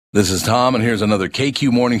This is Tom, and here's another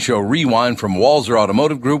KQ Morning Show rewind from Walser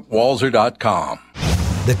Automotive Group, walser.com.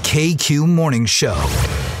 The KQ Morning Show.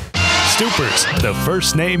 Stoopers, the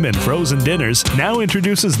first name in frozen dinners, now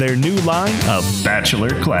introduces their new line of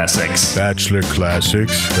Bachelor Classics. Bachelor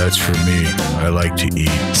Classics, that's for me. I like to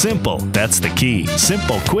eat. Simple, that's the key.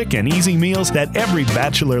 Simple, quick, and easy meals that every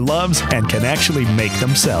bachelor loves and can actually make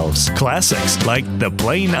themselves. Classics, like the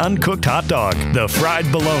plain uncooked hot dog, the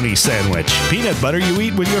fried bologna sandwich, peanut butter you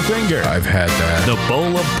eat with your finger. I've had that. The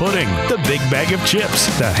bowl of pudding, the big bag of chips,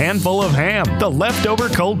 the handful of ham, the leftover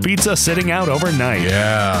cold pizza sitting out overnight.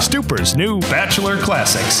 Yeah. Stoopers' new Bachelor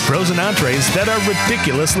Classics. Frozen entrees that are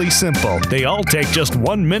ridiculously simple. They all take just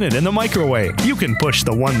 1 minute in the microwave. You can push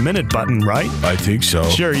the 1 minute button, right? I think so.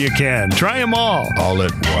 Sure you can. Try them all. All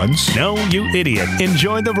at once? No, you idiot.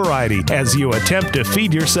 Enjoy the variety as you attempt to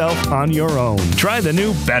feed yourself on your own. Try the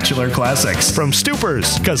new Bachelor Classics from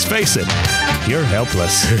Stoopers, because face it, you're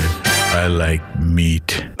helpless. I like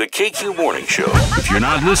meat. The KQ Morning Show. If you're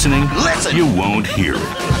not listening, you won't hear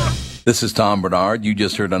it. This is Tom Bernard. You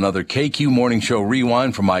just heard another KQ Morning Show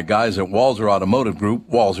rewind from my guys at Walser Automotive Group,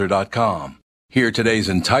 walser.com. Hear today's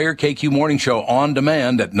entire KQ Morning Show on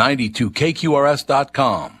demand at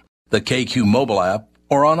 92kqrs.com, the KQ mobile app,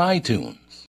 or on iTunes.